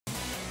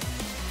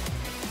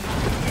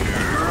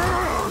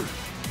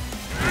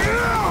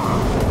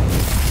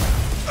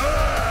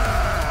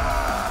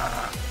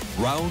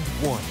Round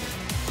one.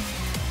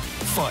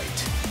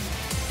 Fight.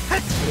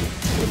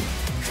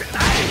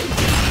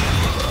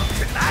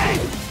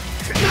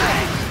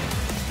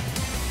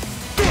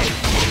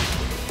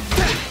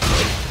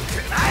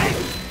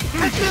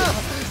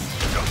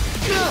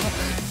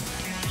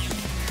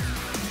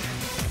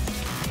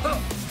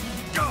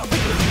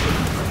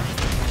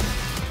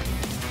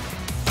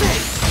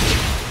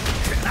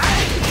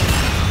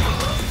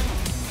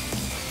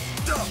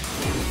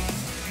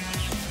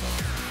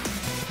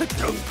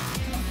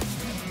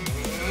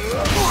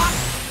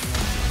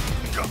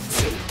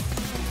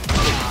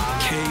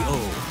 KO.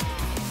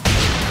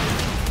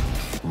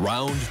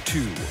 Round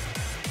two.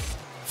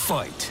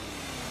 Fight.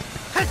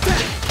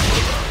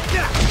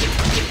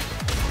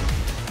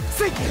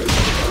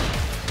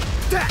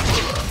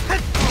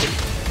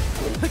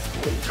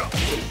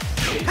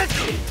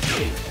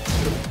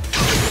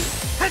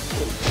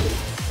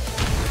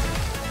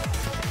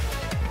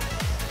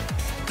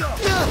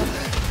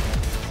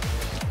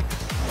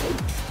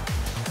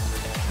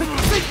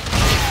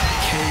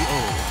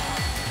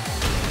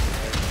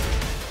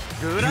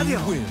グラデ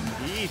ィオ、い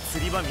い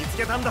釣り場見つ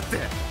けたんだって。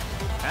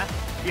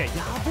いや、や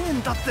べえ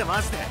んだってマ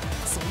ジで。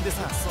そんで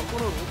さ、そこ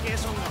のロケー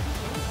ションが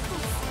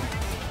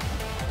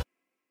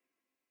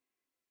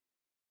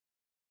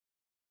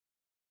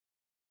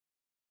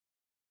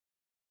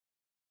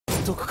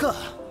どこか。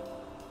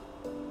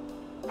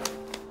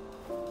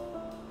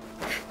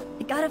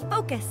You gotta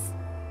focus.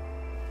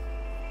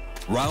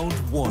 Round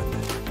one.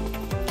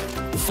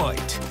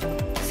 Fight.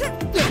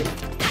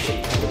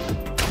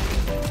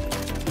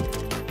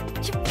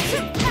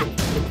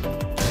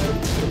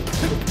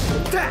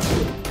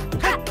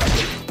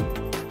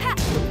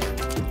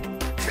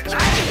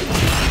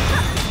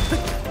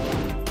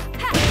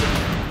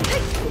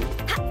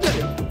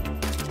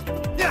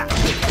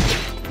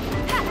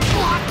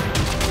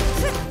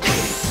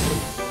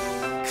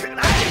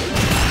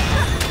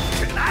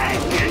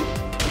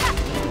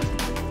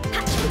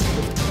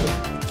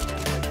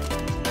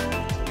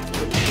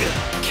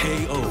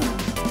 KO.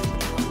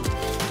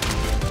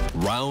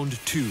 Round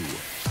two.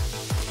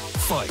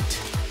 Fight.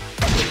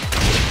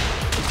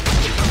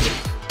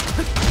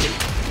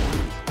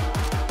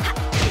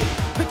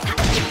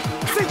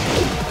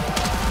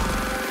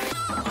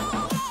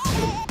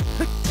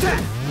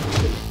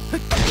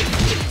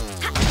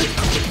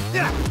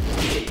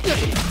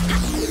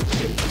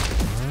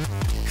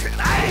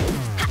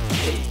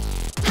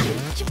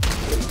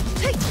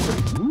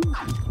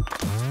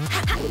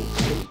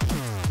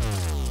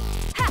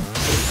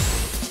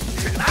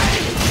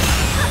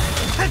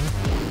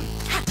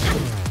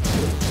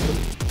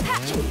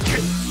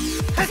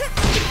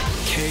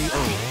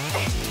 KO.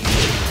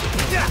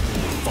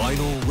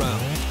 Final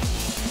round.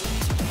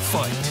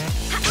 Fight.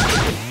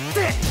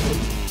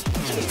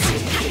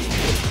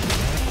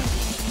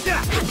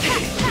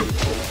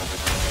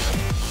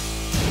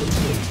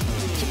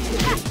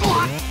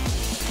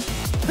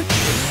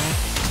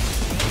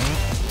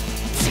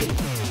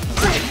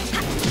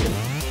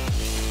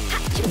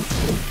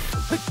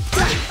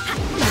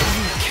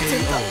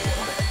 KO.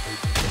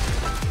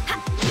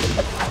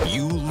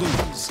 You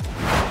lose.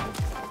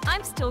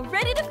 I'm still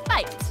ready to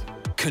fight.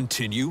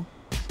 Continue.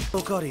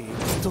 おかわり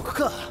どこ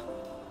か。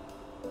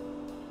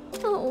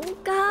Oh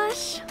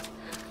gosh.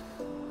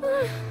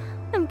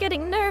 I'm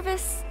getting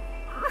nervous.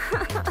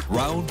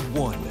 Round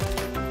one.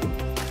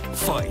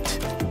 Fight.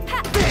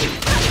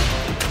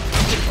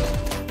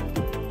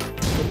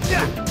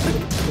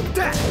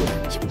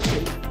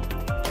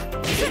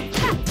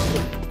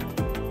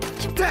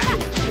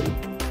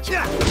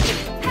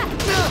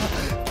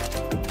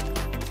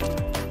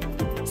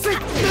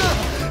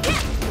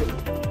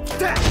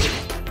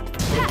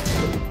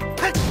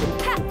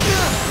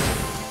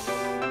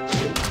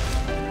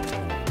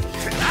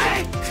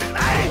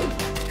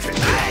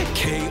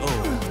 KO.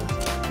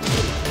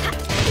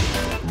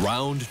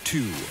 Round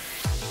two.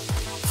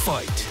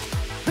 Fight.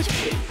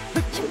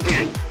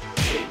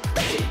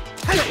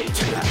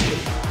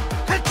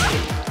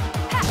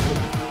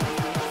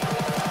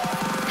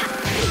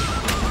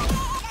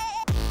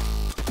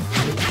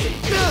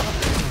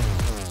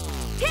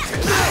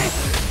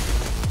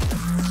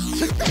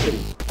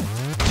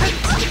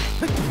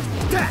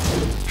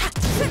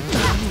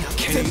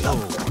 KO.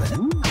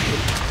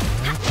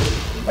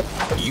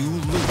 You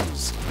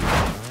lose.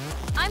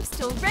 I'm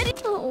still ready.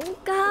 Oh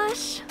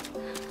gosh.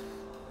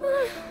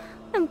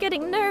 I'm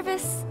getting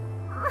nervous.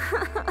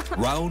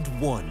 Round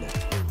one.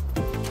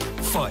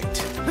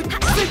 Fight.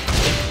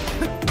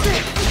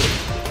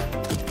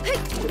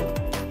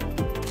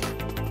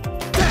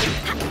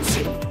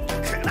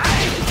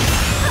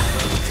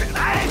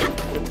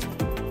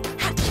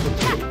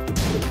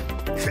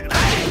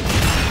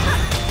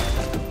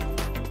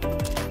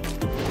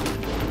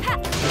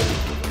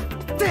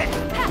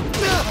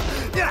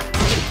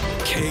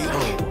 KO.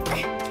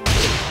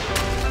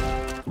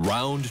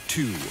 Round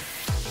two.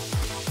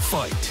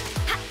 Fight.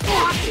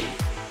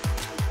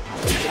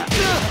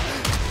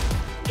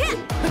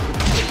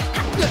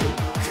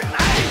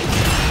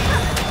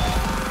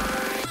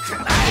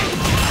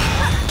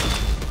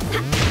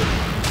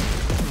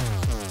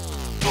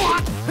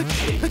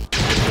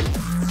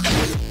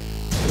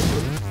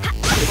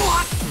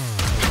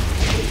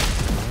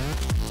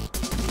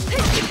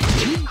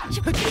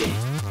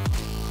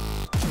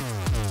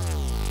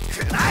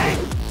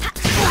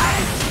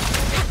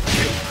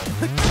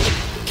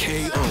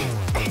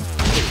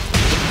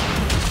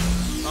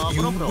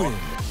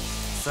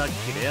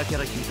 きレアキャ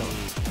ラ聞いたわ。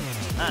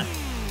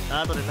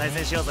あ、後で対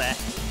戦しようぜ。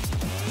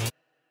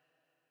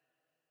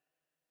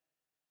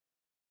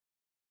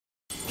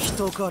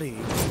一狩り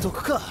しと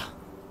くか。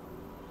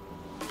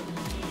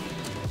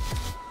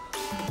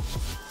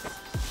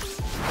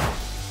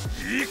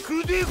行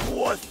くで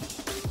ごわす。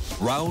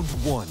Round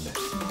 1.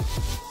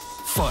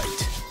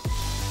 Fight.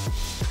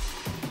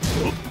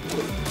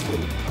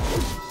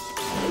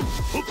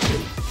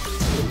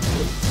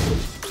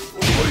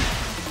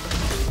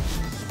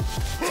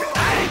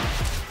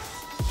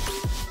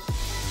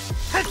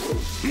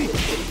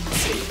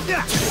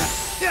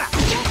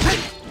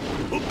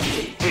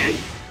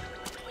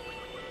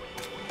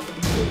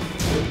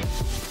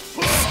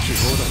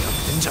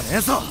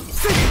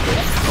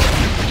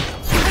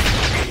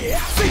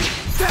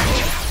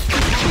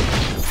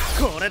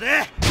これで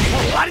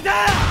終わりだ。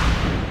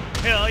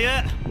余裕。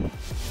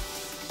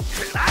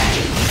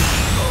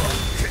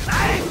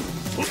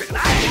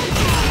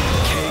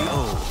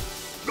KO.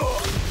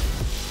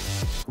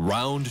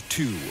 Round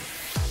 2.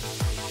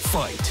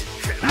 Fight.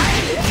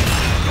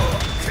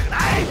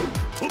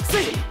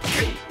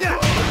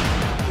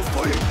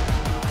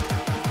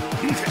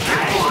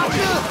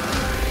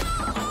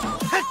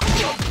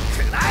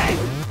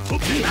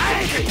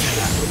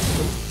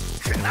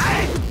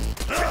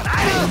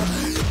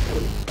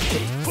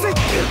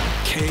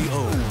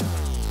 KO.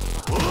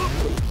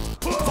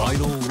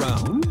 Final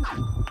round.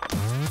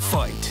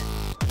 Fight.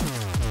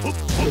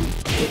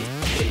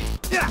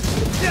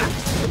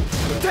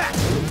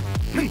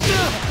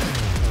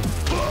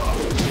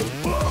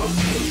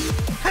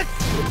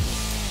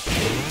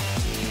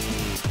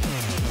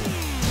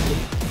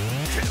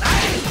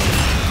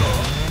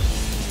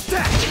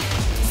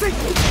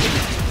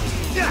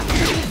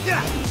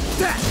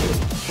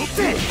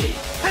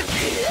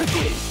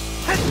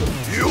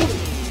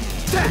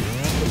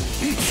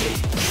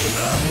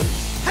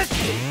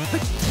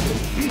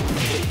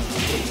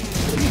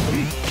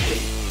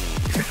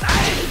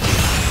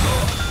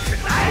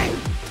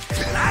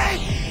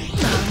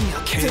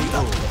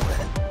 KO.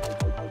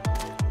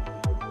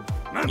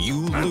 You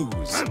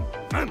lose.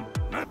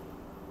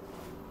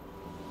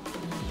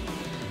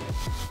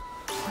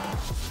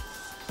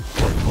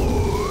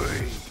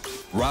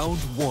 Round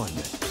 1.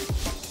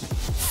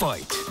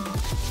 Fight.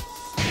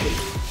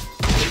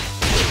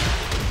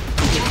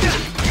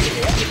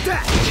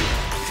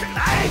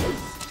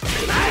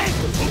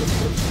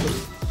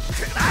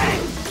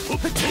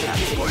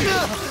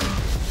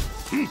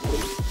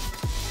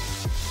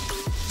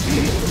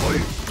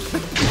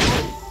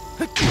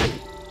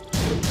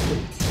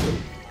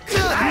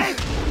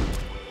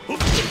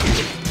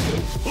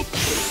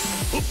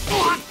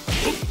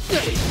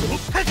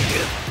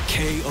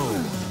 KO.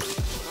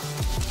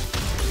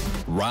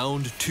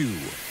 Round 2.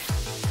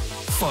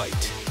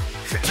 Fight.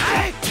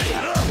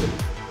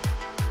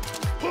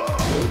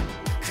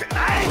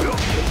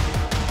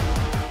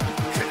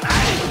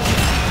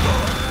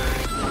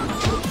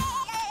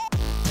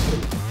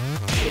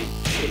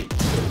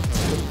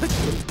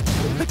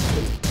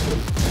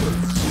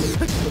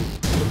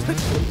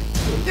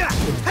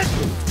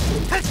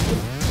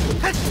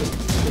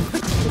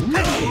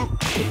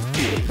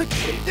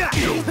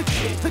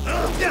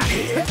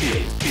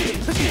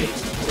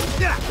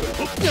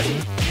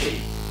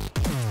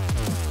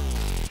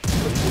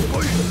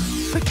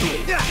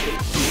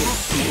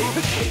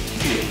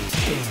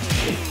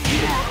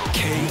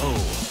 KO.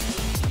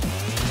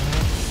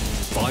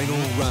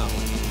 Final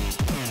round.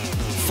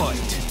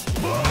 Fight.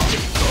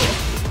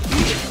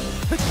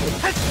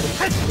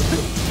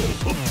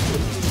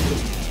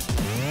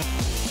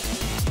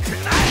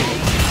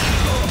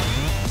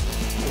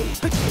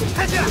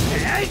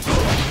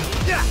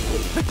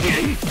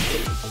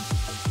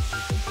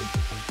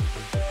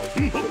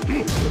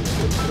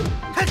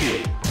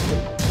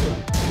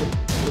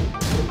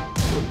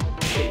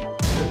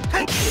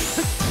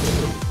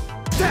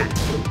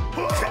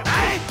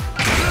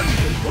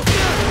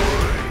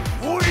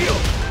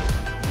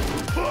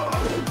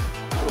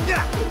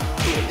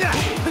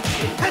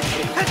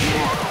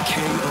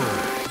 KO.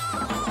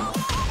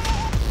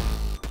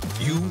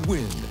 You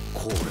win.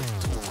 これど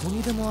こ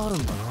にでもある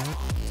んだな。